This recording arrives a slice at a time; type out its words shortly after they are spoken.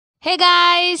Hey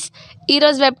guys,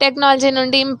 ఈరోజు web technology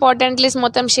నుండి important list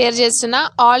మొత్తం షేర్ చేస్తున్నా.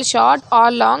 ఆల్ షార్ట్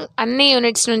ఆల్ లాంగ్ అన్ని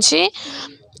యూనిట్స్ నుంచి.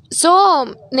 సో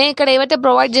నేను ఇక్కడ ఏవైతే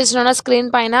ప్రొవైడ్ చేస్తున్నానో స్క్రీన్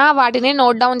పైన వాటిని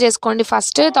నోట్ డౌన్ చేసుకోండి.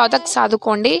 ఫస్ట్ తర్వాత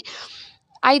చదువుకోండి.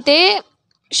 అయితే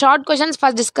షార్ట్ క్వశ్చన్స్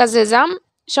ఫస్ట్ డిస్కస్ చేద్దాం.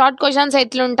 షార్ట్ క్వశ్చన్స్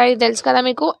ఎట్లుంటాయి తెలుసు కదా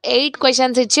మీకు. 8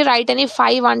 క్వశ్చన్స్ ఇచ్చి రైట్ అని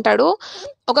 5 అంటాడు.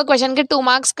 ఒక క్వశ్చన్కి 2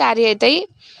 మార్క్స్ క్యారీ అవుతాయి.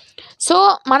 సో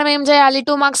మనం ఏం చేయాలి,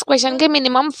 2 మార్క్స్ క్వశ్చన్కి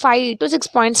మినిమం 5 to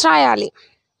 6 పాయింట్స్ రాయాలి.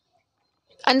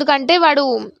 ఎందుకంటే వాడు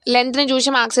లెంత్ని చూసి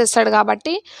మార్క్స్ ఇస్తాడు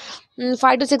కాబట్టి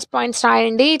 5 to 6 పాయింట్స్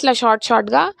రాయండి ఇట్లా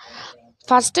షార్ట్గా.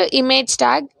 First image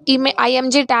tag,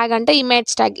 IMG tag అంటే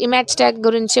ఇమేజ్ ట్యాగ్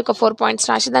గురించి ఒక 4 పాయింట్స్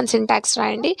రాసి దాని సింటాక్స్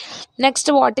రాయండి. నెక్స్ట్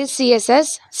వాట్ ఈస్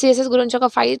సిఎస్ఎస్ గురించి ఒక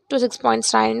 5 to 6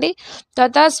 పాయింట్స్ రాయండి.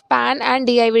 తర్వాత స్పాన్ అండ్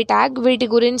డిఐవి ట్యాగ్, వీటి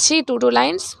గురించి 2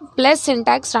 lines ప్లస్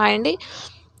సింటాక్స్ రాయండి.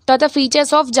 తర్వాత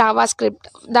ఫీచర్స్ ఆఫ్ జావా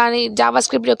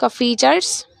స్క్రిప్ట్ యొక్క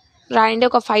ఫీచర్స్ రాయండి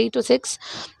ఒక 5 to 6.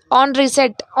 ఆన్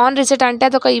రీసెట్ అంటే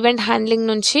అది ఒక ఈవెంట్ హ్యాండ్లింగ్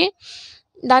నుంచి,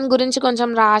 దాని గురించి కొంచెం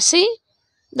రాసి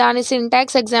దాని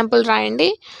సింటాక్స్ ఎగ్జాంపుల్ రాయండి.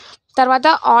 తర్వాత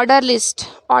ఆర్డర్ లిస్ట్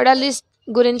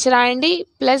గురించి రాయండి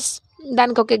ప్లస్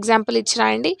దానికి ఒక ఎగ్జాంపుల్ ఇచ్చి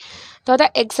రాయండి. తర్వాత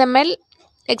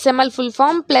ఎక్స్ఎంఎల్ ఫుల్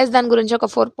ఫామ్ ప్లస్ దాని గురించి ఒక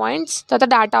 4 పాయింట్స్. తర్వాత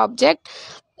డేటా ఆబ్జెక్ట్.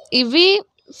 ఇవి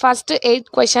ఫస్ట్ 8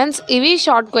 క్వశ్చన్స్. ఇవి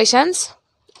షార్ట్ క్వశ్చన్స్.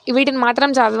 వీటిని మాత్రం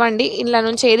చదవండి, ఇందులో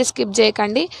నుంచి ఏది స్కిప్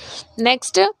చేయకండి.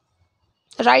 నెక్స్ట్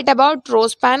రైట్ అబౌట్ రో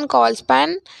span, call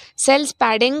span, cell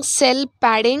padding,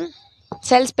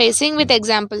 cell spacing with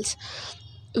examples.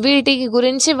 వీటి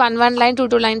గురించి 1 line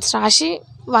 2 lines రాసి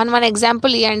 1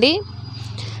 ఎగ్జాంపుల్ ఇవ్వండి.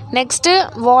 Next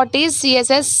what is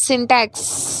CSS syntax,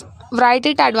 right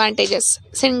it advantages.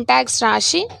 Syntax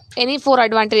రాసి ఎనీ 4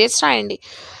 అడ్వాంటేజెస్ రాయండి.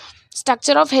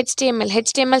 స్ట్రక్చర్ ఆఫ్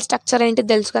హెచ్టిఎంఎల్ స్ట్రక్చర్ ఏంటి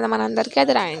తెలుసు కదా మనందరికీ,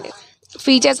 అది రాయండి.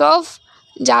 ఫీచర్స్ ఆఫ్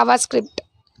జావా స్క్రిప్ట్,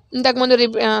 ఇంతకుముందు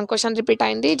క్వశ్చన్ రిపీట్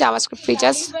అయింది. జావా స్క్రిప్ట్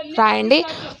ఫీచర్స్ రాయండి.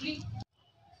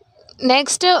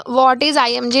 Next what is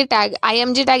IMG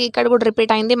tag ఇక్కడ కూడా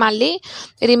రిపీట్ అయింది మళ్ళీ,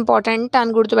 ఇది ఇంపార్టెంట్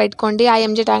అని గుర్తుపెట్టుకోండి.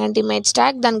 ఐఎంజీ ట్యాగ్ అంటే ఇమేజ్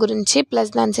ట్యాగ్, దాని గురించి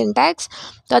ప్లస్ దాని సింటాక్స్.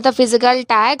 తర్వాత physical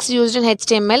tags used in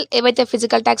HTML, ఏవైతే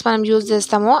ఫిజికల్ ట్యాగ్స్ మనం యూజ్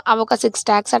చేస్తామో అవి ఒక 6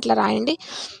 ట్యాగ్స్ అట్లా రాయండి.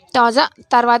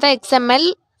 తర్వాత ఎక్స్ఎంఎల్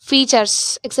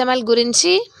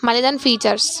గురించి మళ్ళీ దాని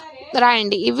ఫీచర్స్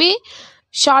రాయండి. ఇవి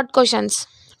షార్ట్ క్వశ్చన్స్,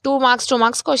 2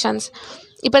 మార్క్స్ క్వశ్చన్స్.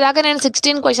 ఇప్పటిదాకా నేను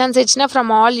 16 క్వశ్చన్స్ ఇచ్చిన ఫ్రమ్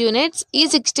ఆల్ యూనిట్స్. ఈ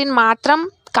 16 మాత్రం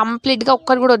కంప్లీట్గా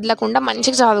ఒక్కరు కూడా వదలకుండా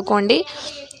మంచిగా చదువుకోండి.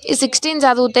 ఈ 16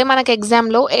 చదివితే మనకు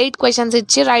ఎగ్జామ్లో 8 క్వశ్చన్స్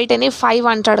ఇచ్చి రైట్ అని 5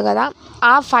 అంటాడు కదా,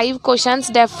 ఆ 5 క్వశ్చన్స్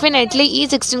డెఫినెట్లీ ఈ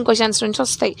 16 క్వశ్చన్స్ నుంచి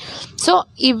వస్తాయి. సో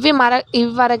ఇవి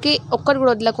వరకు ఒక్కరు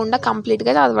కూడా వదలకుండా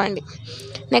కంప్లీట్గా చదవండి.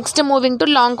 Next moving to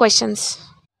long questions.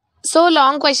 So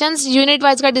long questions unit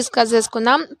వైజ్గా డిస్కస్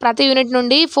చేసుకుందాం. ప్రతి యూనిట్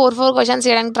నుండి 4 క్వశ్చన్స్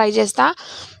చేయడానికి ట్రై చేస్తా.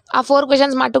 ఆ 4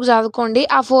 క్వశ్చన్స్ మట్టుకు చదువుకోండి.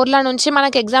 ఆ 4ల నుంచి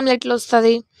మనకి ఎగ్జామ్లో ఎట్లా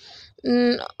వస్తుంది,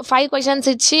 5 క్వశ్చన్స్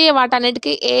ఇచ్చి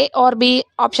వాటన్నిటికీ ఏ ఆర్ బి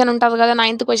ఆప్షన్ ఉంటుంది కదా.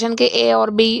 9th క్వశ్చన్కి ఏ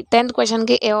ఆర్ బి, 10th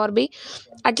క్వశ్చన్కి ఏ ఆర్ బి,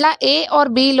 అట్లా ఏ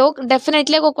ఆర్ బిలో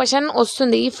డెఫినెట్లీ ఒక క్వశ్చన్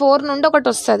వస్తుంది. ఈ 4 నుండి ఒకటి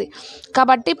వస్తుంది.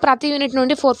 కాబట్టి ప్రతి యూనిట్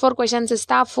నుండి 4 క్వశ్చన్స్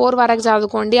ఇస్తా. 4 వరకు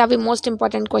చదువుకోండి, అవి most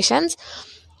important questions.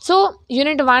 So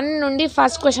unit 1 నుండి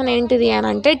ఫస్ట్ క్వశ్చన్ ఏంటిది అని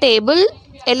అంటే table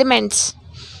elements.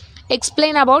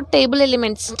 Explain about table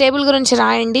elements, table గురించి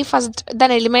రాయండి. ఫస్ట్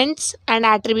దాని ఎలిమెంట్స్ అండ్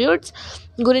అట్రిబ్యూట్స్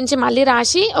గురించి మళ్ళీ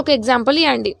రాసి ఒక ఎగ్జాంపుల్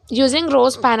ఇవ్వండి యూజింగ్ రో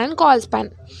span and call span.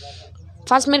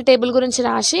 First మీరు టేబుల్ గురించి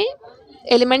రాసి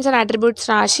ఎలిమెంట్స్ అండ్ అట్రిబ్యూట్స్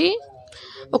రాసి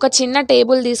ఒక చిన్న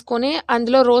టేబుల్ తీసుకొని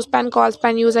అందులో రో స్పాన్ కాల్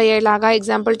స్పాన్ యూజ్ అయ్యేలాగా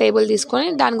ఎగ్జాంపుల్ టేబుల్ తీసుకొని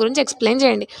దాని గురించి ఎక్స్ప్లెయిన్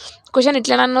చేయండి. క్వశ్చన్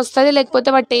ఇట్లనన్నా వస్తుంది,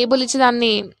 లేకపోతే వాడు టేబుల్ ఇచ్చి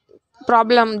దాని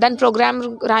ప్రోగ్రామ్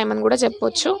రాయమని కూడా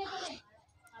చెప్పొచ్చు.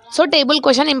 So table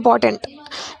question important.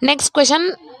 Next question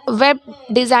web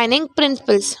designing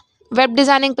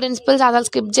principles అసలు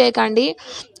స్కిప్ చేయకండి,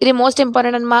 ఇది మోస్ట్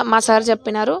ఇంపార్టెంట్ అని మా సార్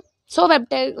చెప్పినారు. సో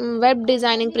వెబ్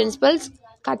డిజైనింగ్ ప్రిన్సిపల్స్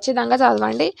ఖచ్చితంగా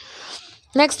చదవండి.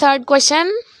 Next third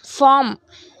question form.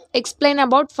 Explain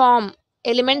about form,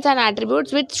 elements and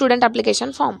attributes with student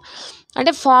application form.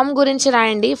 అంటే form గురించి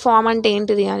రాయండి, ఫామ్ అంటే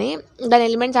ఏంటిది అని, దాని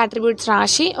ఎలిమెంట్స్ అట్రిబ్యూట్స్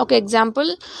రాసి ఒక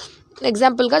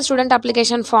ఎగ్జాంపుల్గా స్టూడెంట్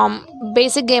అప్లికేషన్ ఫామ్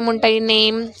బేసిక్గా ఏముంటాయి,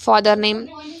 నేమ్, ఫాదర్ నేమ్,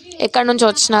 ఎక్కడి నుంచి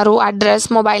వచ్చినారు, అడ్రస్,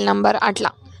 మొబైల్ నంబర్,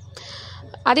 అట్లా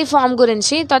అది ఫామ్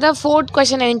గురించి. తర్వాత 4th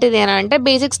క్వశ్చన్ ఏంటిది అని అంటే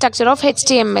basic structure of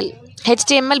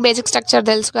HTML basic structure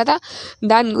తెలుసు కదా,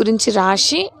 దాని గురించి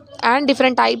రాసి and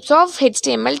different types of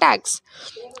HTML tags.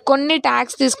 కొన్ని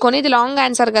ట్యాగ్స్ తీసుకొని, ఇది లాంగ్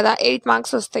ఆన్సర్ కదా 8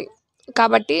 మార్క్స్ వస్తాయి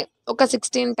కాబట్టి ఒక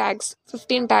 16 ట్యాగ్స్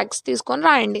 15 ట్యాగ్స్ తీసుకొని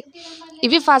రాయండి.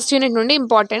 ఇవి ఫస్ట్ యూనిట్ నుండి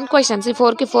ఇంపార్టెంట్ క్వశ్చన్స్. ఈ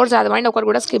 4కి 4 చదవండి, ఒకటి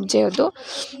కూడా స్కిప్ చేయొద్దు.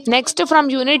 నెక్స్ట్ ఫ్రమ్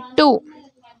యూనిట్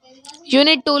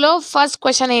 2లో ఫస్ట్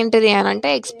క్వశ్చన్ ఏంటిది అని అంటే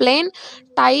explain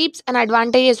types and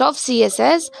advantages of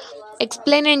CSS,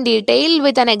 explain in detail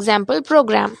with an example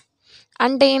programme.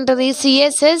 అంటే ఏంటిది,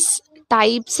 సిఎస్ఎస్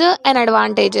టైప్స్ అండ్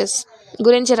అడ్వాంటేజెస్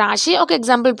గురించి రాసి ఒక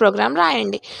ఎగ్జాంపుల్ ప్రోగ్రామ్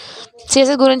రాయండి.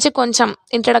 సిఎస్ఎస్ గురించి కొంచెం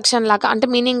ఇంట్రడక్షన్ లాగా అంటే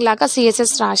మీనింగ్ లాగా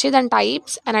సిఎస్ఎస్ రాసి దాని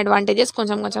టైప్స్ అండ్ అడ్వాంటేజెస్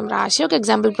కొంచెం కొంచెం రాసి ఒక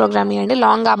ఎగ్జాంపుల్ ప్రోగ్రామ్ ఇవ్వండి.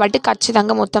 లాంగ్ కాబట్టి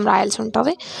ఖచ్చితంగా మొత్తం రాయాల్సి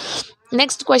ఉంటుంది.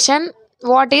 Next question,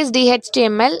 what is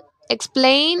DHTML?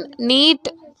 Explain neat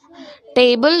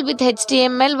table with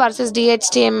HTML versus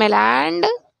DHTML and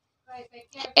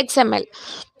XML.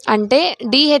 అంటే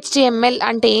డిహెచ్టిఎంఎల్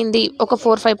అంటే ఏంది, ఒక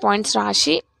 4-5 పాయింట్స్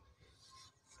రాసి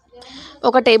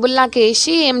ఒక టేబుల్లాకి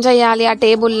వేసి ఏం చేయాలి, ఆ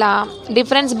టేబుల్లా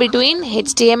difference between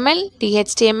HTML,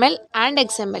 DHTML and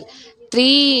XML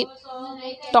 3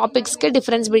 టాపిక్స్కి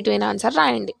difference between answer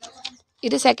రాయండి.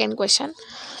 ఇది second question.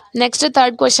 Next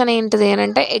third question ఏంటిది అని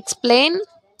అంటే, explain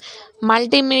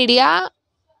multimedia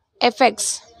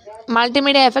effects.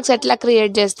 Multimedia effects ఎట్లా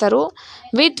క్రియేట్ చేస్తారు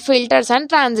విత్ ఫిల్టర్స్ అండ్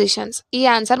ట్రాన్సిషన్స్. ఈ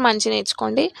ఆన్సర్ మంచి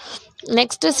నేర్చుకోండి.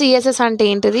 నెక్స్ట్ సిఎస్ఎస్ అంటే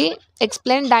ఏంటిది,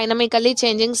 explain dynamically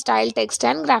changing style text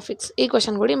and graphics. ఈ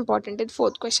క్వశ్చన్ కూడా ఇంపార్టెంట్, ఇది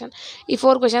ఫోర్త్ క్వశ్చన్. ఈ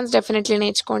 4 క్వశ్చన్స్ డెఫినెట్లీ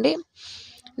నేర్చుకోండి.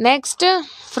 Next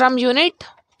from unit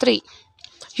 3.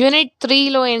 యూనిట్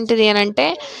 3లో ఏంటిది అని అంటే,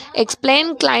 explain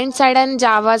client side and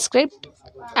Java script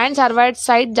and server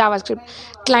side Java script.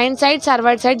 Client side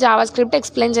server side Java script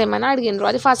explain చేయమని అడిగినారు,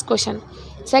 అది ఫస్ట్ క్వశ్చన్.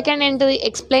 సెకండ్ ఏంటిది,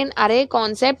 ఎక్స్ప్లెయిన్ అరే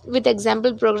concept with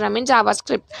example programme in Java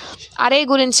script. అరే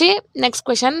గురించి నెక్స్ట్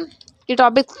క్వశ్చన్.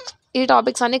 ఈ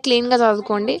topics అన్ని క్లీన్గా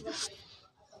చదువుకోండి.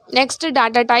 Next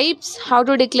data types, how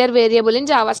to declare variable in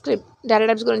Java script. Data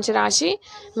types గురించి రాసి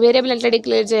వేరియబుల్ ఎట్లా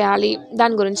డిక్లేర్ చేయాలి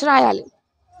దాని గురించి రాయాలి.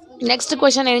 నెక్స్ట్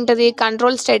క్వశ్చన్ ఏంటిది,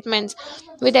 control statements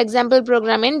with example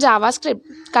programme in Java script.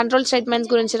 Control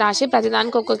statements గురించి రాసి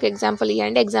ప్రతిదానికి ఒక్కొక్క ఎగ్జాంపుల్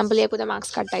ఇవ్వండి. ఎగ్జాంపుల్ ఇవ్వకపోతే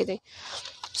మార్క్స్ కట్ అవుతాయి.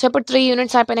 సో ఇప్పుడు 3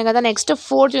 యూనిట్స్ అయిపోయినాయి కదా. Next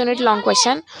 4th unit long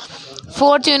question.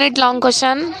 4th unit long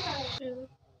question.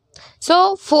 So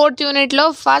 4th యూనిట్లో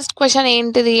ఫస్ట్ క్వశ్చన్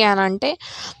ఏంటిది అని అంటే,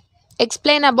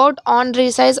 explain about on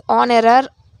resize, on error,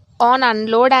 on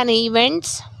unload and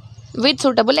events with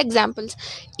suitable examples.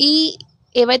 ఈ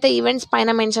ఏవైతే ఈవెంట్స్ పైన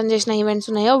మెన్షన్ చేసిన ఈవెంట్స్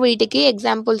ఉన్నాయో వీటికి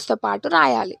ఎగ్జాంపుల్స్తో పాటు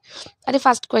రాయాలి, అది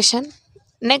first question.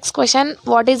 Next question,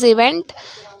 what is event?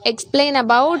 Explain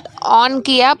about on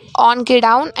key up, on key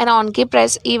down and on key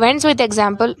press events with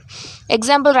example.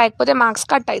 Example రాయకపోతే marks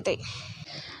cut అవుతాయి.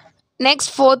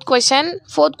 నెక్స్ట్ ఫోర్త్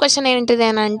క్వశ్చన్ ఏంటిది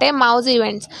అని అంటే, మౌజ్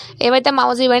ఈవెంట్స్. ఏవైతే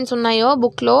మౌజ్ ఈవెంట్స్ ఉన్నాయో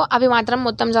బుక్లో అవి మాత్రం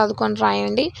మొత్తం చదువుకొని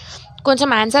రాయండి. కొంచెం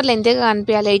ఆన్సర్ లెంతీగా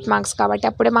కనిపించాలి, 8 మార్క్స్ కాబట్టి,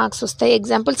 అప్పుడే మార్క్స్ వస్తాయి.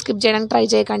 ఎగ్జాంపుల్ స్కిప్ చేయడానికి ట్రై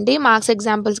చేయకండి, మార్క్స్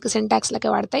ఎగ్జాంపుల్స్కి సింటాక్స్లకే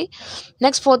పడతాయి.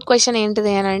 నెక్స్ట్ 4th క్వశ్చన్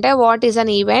ఏంటిది అని అంటే, what is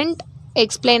an event?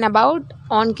 Explain about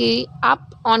on key up,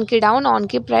 on key down, on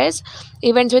key press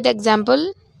events with example,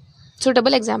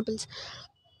 suitable examples.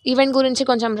 Event గురించి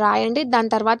కొంచెం రాయండి, దాని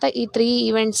తర్వాత ఈ 3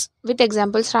 ఈవెంట్స్ విత్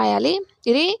ఎగ్జాంపుల్స్ రాయాలి.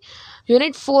 ఇది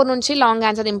యూనిట్ 4 నుంచి long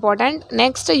answer important.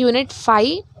 Next unit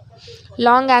 5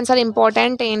 long answer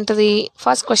important ఏంటిది,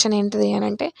 ఫస్ట్ క్వశ్చన్ ఏంటిది అని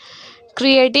అంటే,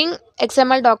 creating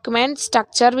XML document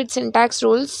structure with syntax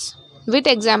rules with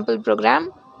example programme.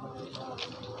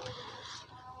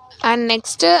 And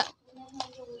next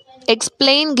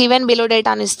explain given below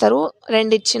data అని ఇస్తారు,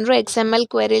 2 ఇచ్చిండ్రు, XML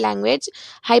query language,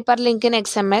 hyper link in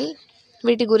XML.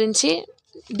 వీటి గురించి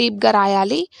డీప్గా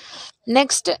రాయాలి.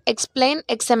 Next explain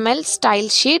XML style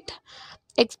sheet,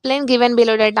 explain given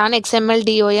below data అని XML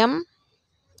DOM,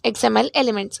 XML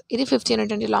elements. ఇది 5th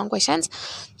unit అండి లాంగ్ క్వశ్చన్స్.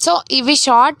 సో ఇవి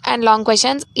షార్ట్ అండ్ లాంగ్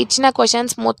క్వశ్చన్స్. ఇచ్చిన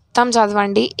క్వశ్చన్స్ మొత్తం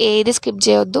చదవండి, ఏది స్కిప్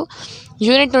చేయొద్దు.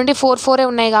 యూనిట్ నుండి 4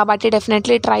 ఉన్నాయి కాబట్టి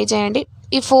డెఫినెట్లీ ట్రై చేయండి.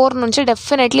 ఈ 4 నుంచి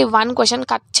డెఫినెట్లీ 1 క్వశ్చన్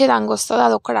ఖచ్చితంగా వస్తుంది,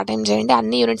 అది ఒక్కటి అటెంప్ట్ చేయండి,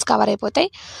 అన్ని యూనిట్స్ కవర్ అయిపోతాయి.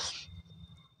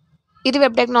 ఇది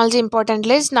వెబ్ టెక్నాలజీ ఇంపార్టెంట్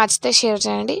లిస్ట్. నచ్చితే షేర్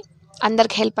చేయండి,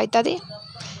 అందరికి హెల్ప్ అవుతుంది.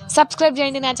 సబ్స్క్రైబ్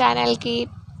చేయండి నా ఛానల్కి.